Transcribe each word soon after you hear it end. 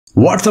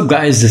What's up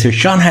guys, this is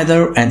Shan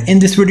Haider, and in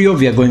this video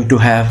we are going to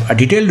have a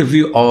detailed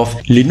review of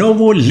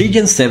Lenovo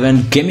Legion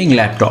 7 gaming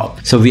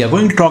laptop. So we are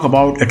going to talk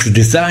about its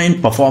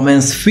design,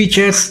 performance,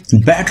 features,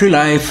 battery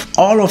life,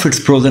 all of its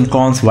pros and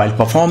cons while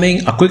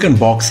performing a quick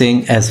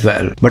unboxing as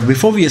well. But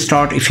before we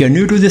start, if you are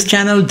new to this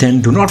channel,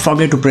 then do not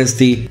forget to press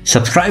the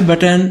subscribe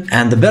button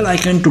and the bell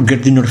icon to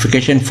get the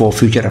notification for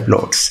future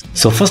uploads.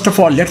 So first of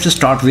all, let's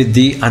start with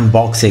the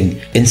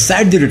unboxing.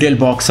 Inside the retail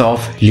box of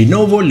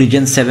Lenovo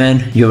Legion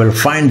 7, you will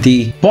find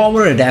the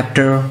power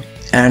adapter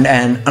and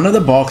another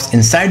box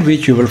inside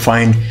which you will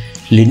find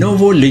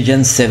Lenovo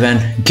Legion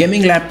 7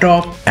 gaming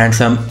laptop and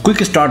some quick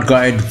start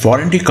guide,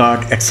 warranty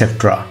card,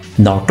 etc.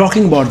 Now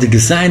talking about the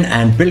design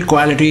and build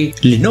quality,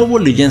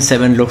 Lenovo Legion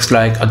 7 looks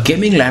like a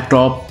gaming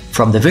laptop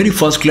from the very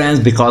first glance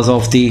because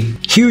of the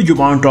huge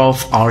amount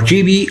of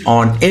RGB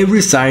on every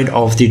side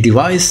of the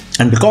device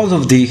and because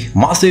of the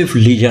massive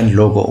Legion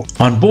logo.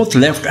 On both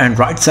left and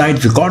right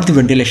side we got the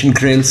ventilation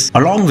grills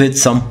along with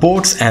some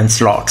ports and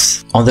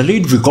slots. On the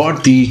lid we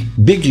got the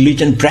big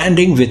Legion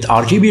branding with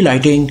RGB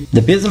lighting.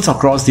 The bezels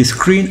across the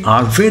screen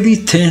are very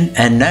thin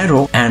and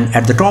narrow, and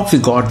at the top we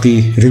got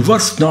the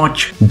reverse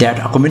notch that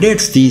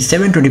accommodates the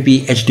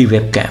 720p HD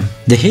webcam.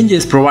 The hinge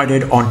is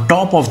provided on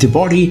top of the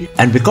body,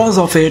 and because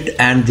of it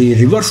and the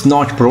reverse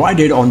notch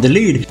provided on the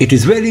lid, it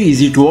is very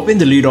easy to open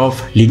the lid of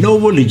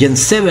Lenovo Legion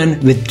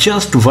 7 with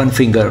just one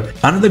finger.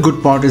 Another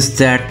good part is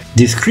that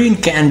the screen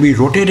can be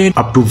rotated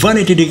up to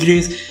 180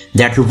 degrees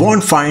that you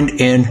won't find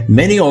in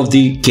many of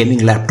the gaming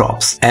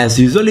laptops, as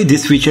usually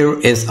this feature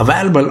is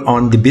available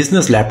on the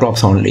business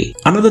laptops only.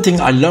 Another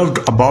thing I loved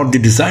about the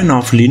design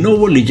of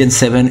Lenovo Legion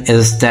 7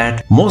 is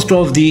that most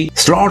of the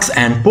slots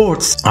and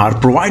ports are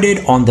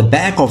provided on the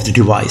back of the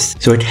device,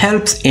 so it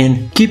helps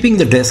in keeping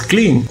the desk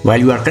clean while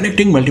you are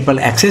connecting multiple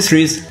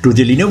accessories to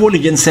the Lenovo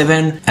Legion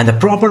 7, and the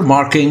proper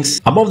markings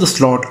above the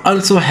slot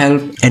also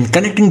help in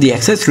connecting the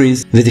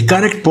accessories with the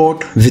correct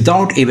port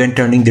without even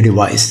turning the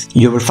device.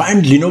 You will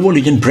find Lenovo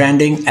Legion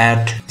branding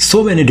at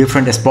so many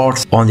different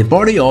spots on the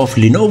body of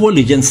Lenovo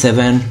Legion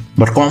 7,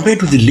 but compared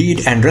to the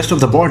lid and rest of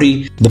the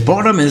body, the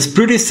bottom is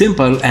pretty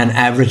simple and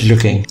average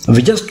looking.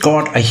 We just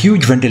got a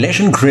huge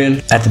ventilation grill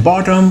at the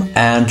bottom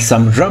and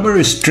some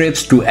rubber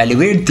strips to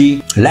elevate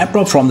the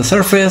laptop from the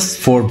surface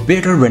for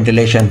better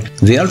ventilation.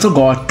 We also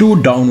got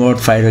two downward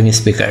firing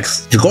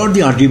speakers. We got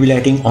the RGB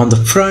lighting on the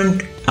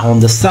front, on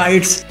the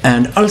sides,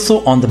 and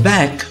also on the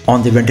back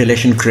on the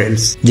ventilation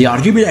grills. The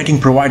RGB lighting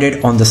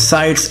provided on the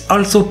sides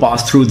also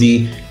passed through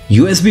the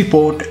USB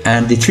port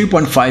and the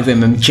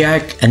 3.5mm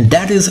jack, and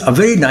that is a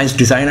very nice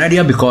design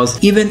idea because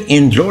even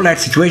in low light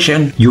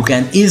situation you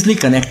can easily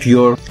connect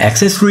your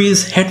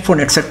accessories, headphone,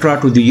 etc.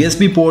 to the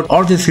USB port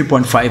or the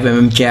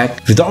 3.5mm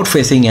jack without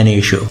facing any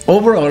issue.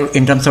 Overall,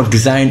 in terms of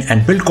design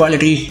and build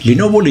quality,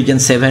 Lenovo Legion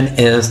 7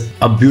 is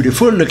a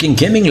beautiful looking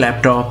gaming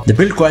laptop. The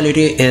build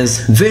quality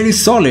is very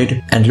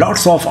solid and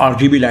lots of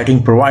RGB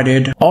lighting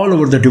provided all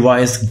over the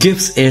device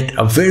gives it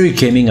a very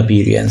gaming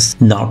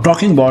appearance. Now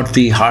talking about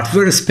the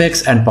hardware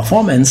specs and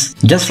performance,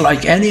 just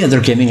like any other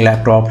gaming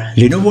laptop,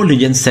 Lenovo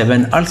Legion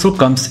 7 also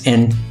comes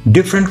in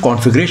different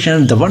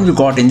configuration. The one we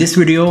got in this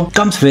video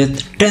comes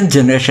with 10th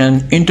generation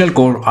Intel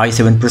Core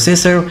i7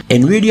 processor,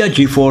 Nvidia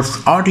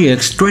GeForce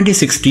RTX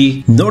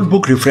 2060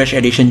 Notebook Refresh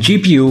Edition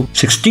GPU,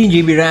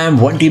 16GB RAM,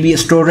 1TB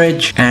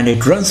storage, and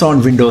it runs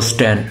on Windows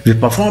 10. We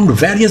performed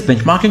various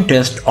benchmarking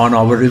tests on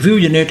our review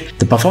unit.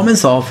 The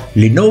performance of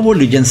Lenovo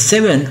Legion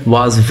 7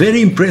 was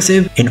very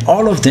impressive in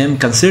all of them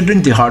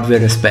considering the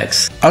hardware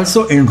specs.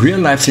 Also in real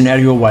life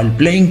scenario while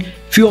playing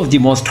few of the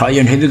most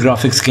high-end heavy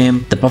graphics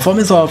game, the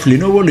performance of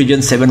Lenovo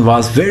Legion 7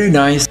 was very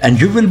nice, and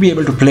you will be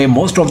able to play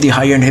most of the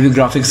high-end heavy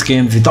graphics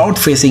game without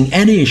facing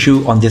any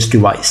issue on this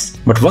device.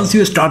 But once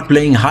you start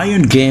playing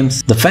high-end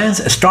games, the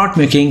fans start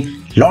making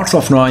lots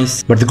of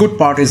noise, but the good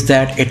part is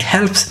that it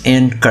helps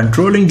in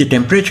controlling the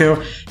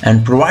temperature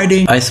and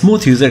providing a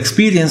smooth user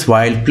experience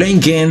while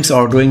playing games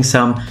or doing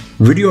some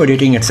video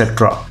editing,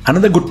 etc.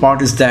 Another good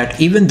part is that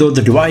even though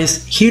the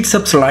device heats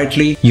up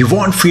slightly, you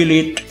won't feel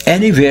it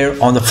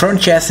anywhere on the front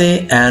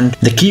chassis, and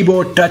the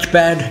keyboard,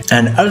 touchpad,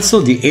 and also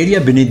the area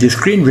beneath the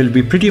screen will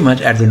be pretty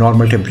much at the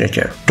normal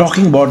temperature.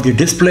 Talking about the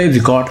display, we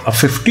got a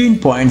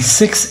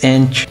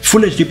 15.6-inch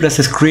Full HD Plus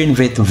screen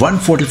with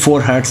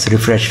 144Hz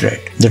refresh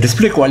rate. The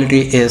display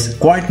quality is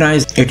quite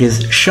nice. It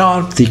is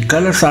sharp, the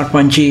colors are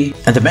punchy,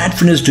 and the matte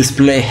finish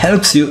display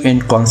helps you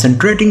in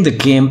concentrating the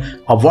game,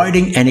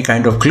 avoiding any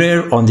kind of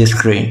glare on the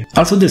screen.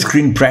 Also, the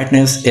screen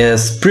brightness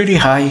is pretty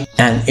high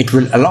and it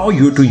will allow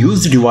you to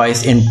use the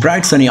device in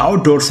bright sunny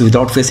outdoors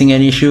without facing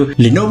any issue.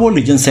 Lenovo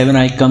Legion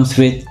 7i comes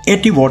with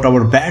 80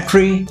 watt-hour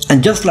battery,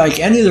 and just like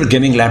any other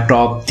gaming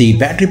laptop, the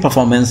battery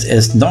performance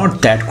is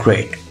not that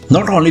great.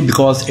 Not only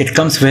because it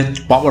comes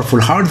with powerful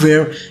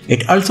hardware,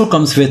 it also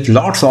comes with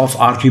lots of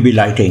RGB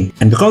lighting,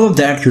 and because of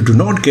that you do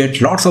not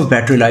get lots of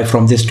battery life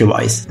from this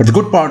device. But the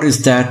good part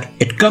is that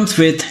it comes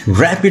with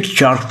Rapid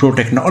Charge Pro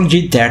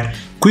technology that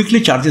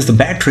quickly charges the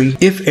battery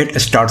if it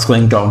starts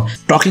going down.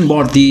 Talking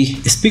about the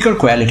speaker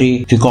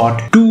quality, we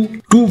got two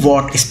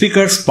 2-watt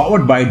speakers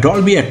powered by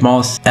Dolby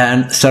Atmos,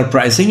 and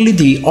surprisingly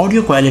the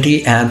audio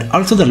quality and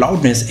also the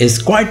loudness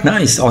is quite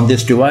nice on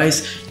this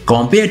device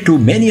compared to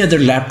many other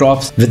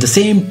laptops with the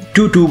same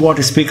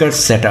 2-watt speakers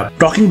setup.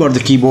 Talking about the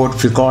keyboard,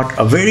 we got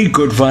a very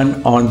good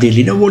one on the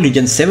Lenovo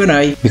Legion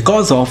 7i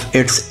because of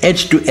its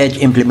edge-to-edge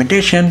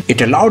implementation.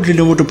 It allowed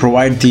Lenovo to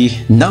provide the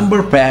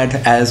number pad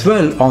as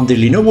well on the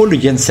Lenovo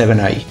Legion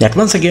 7i that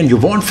once again you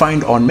won't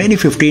find on many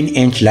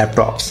 15-inch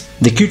laptops.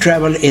 The key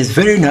travel is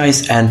very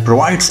nice and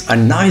provides a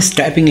nice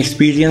typing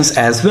experience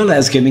as well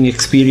as gaming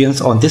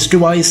experience on this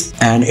device,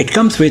 and it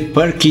comes with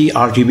per key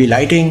RGB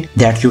lighting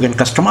that you can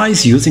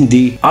customize using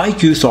the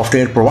iQ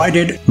software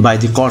provided by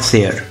the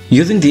Corsair.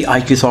 Using the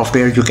iQ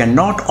software, you can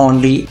not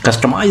only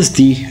customize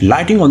the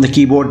lighting on the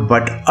keyboard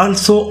but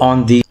also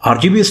on the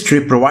RGB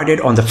strip provided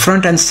on the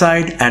front and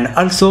side, and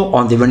also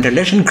on the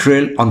ventilation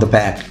grill on the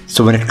back.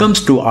 So when it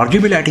comes to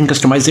RGB lighting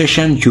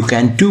customization, you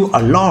can do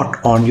a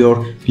lot on your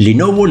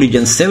Lenovo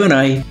Legion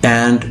 7i,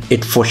 and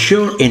it for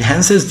sure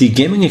enhances the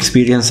gaming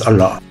experience a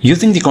lot.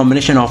 Using the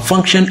combination of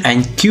function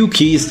and Q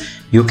keys,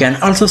 you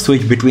can also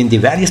switch between the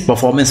various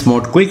performance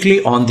mode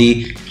quickly on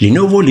the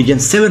Lenovo Legion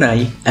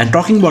 7i. And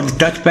talking about the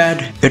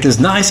touchpad, it is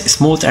nice,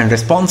 smooth and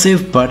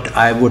responsive, but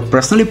I would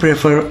personally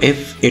prefer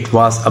if it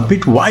was a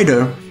bit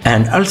wider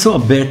and also a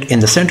bit in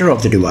the center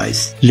of the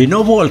device.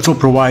 Lenovo also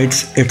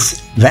provides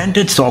its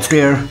Vantage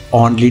software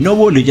on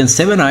Lenovo Legion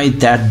 7i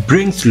that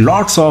brings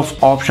lots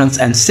of options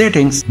and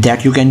settings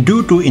that you can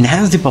do to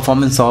enhance the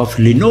performance of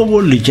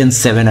Lenovo Legion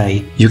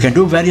 7i. You can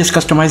do various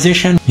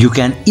customization. You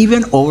can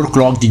even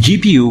overclock the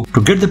GPU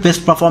to get the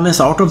best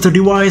performance out of the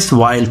device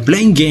while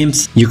playing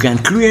games. You can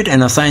create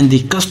and assign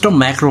the custom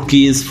macro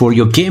keys for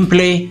your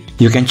gameplay.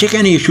 You can check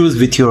any issues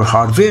with your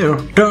hardware,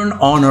 turn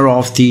on or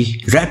off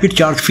the rapid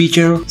charge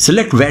feature,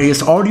 select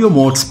various audio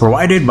modes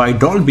provided by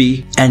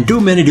Dolby, and do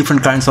many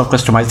different kinds of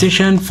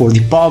customization for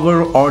the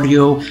power,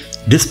 audio,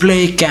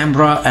 display,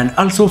 camera, and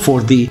also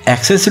for the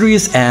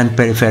accessories and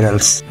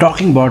peripherals.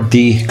 Talking about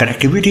the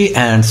connectivity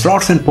and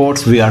slots and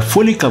ports, we are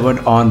fully covered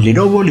on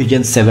Lenovo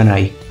Legion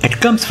 7i. It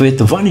comes with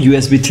one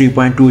USB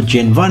 3.2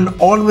 Gen 1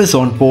 always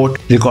on port.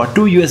 We got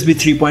two USB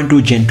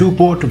 3.2 Gen 2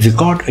 port. We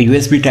got a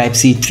USB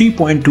Type-C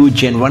 3.2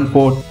 Gen 1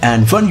 port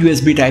and one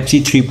USB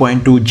Type-C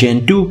 3.2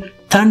 Gen 2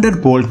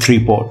 Thunderbolt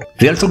 3 port.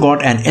 We also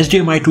got an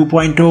HDMI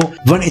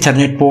 2.0, one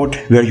Ethernet port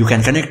where you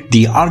can connect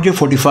the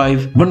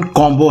RJ45, one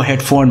combo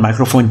headphone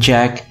microphone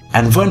jack,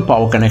 and one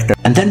power connector.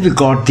 And then we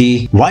got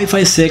the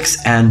Wi-Fi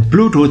 6 and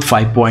Bluetooth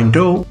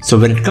 5.0. So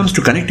when it comes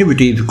to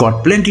connectivity, we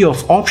got plenty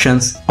of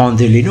options on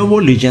the Lenovo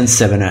Legion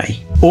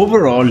 7i.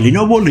 Overall,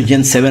 Lenovo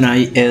Legion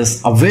 7i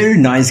is a very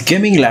nice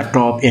gaming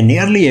laptop in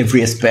nearly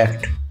every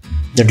aspect.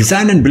 The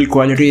design and build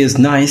quality is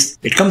nice.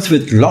 It comes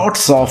with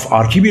lots of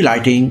RGB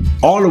lighting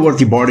all over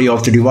the body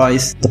of the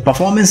device. The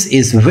performance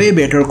is way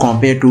better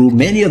compared to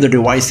many other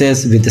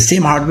devices with the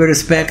same hardware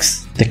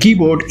specs. The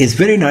keyboard is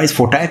very nice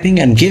for typing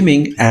and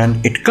gaming,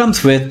 and it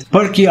comes with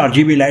per key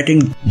RGB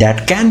lighting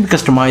that can be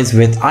customized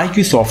with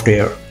iQ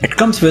software. It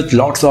comes with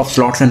lots of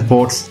slots and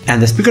ports,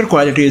 and the speaker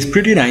quality is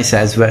pretty nice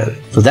as well.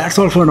 So that's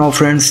all for now,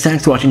 friends.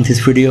 Thanks for watching this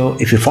video.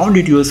 If you found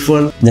it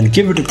useful, then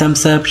give it a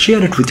thumbs up,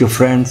 share it with your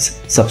friends,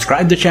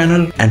 subscribe the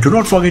channel, and do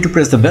not forget to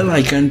press the bell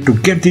icon to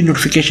get the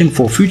notification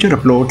for future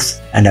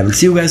uploads. And I will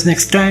see you guys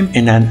next time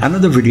in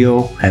another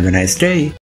video. Have a nice day.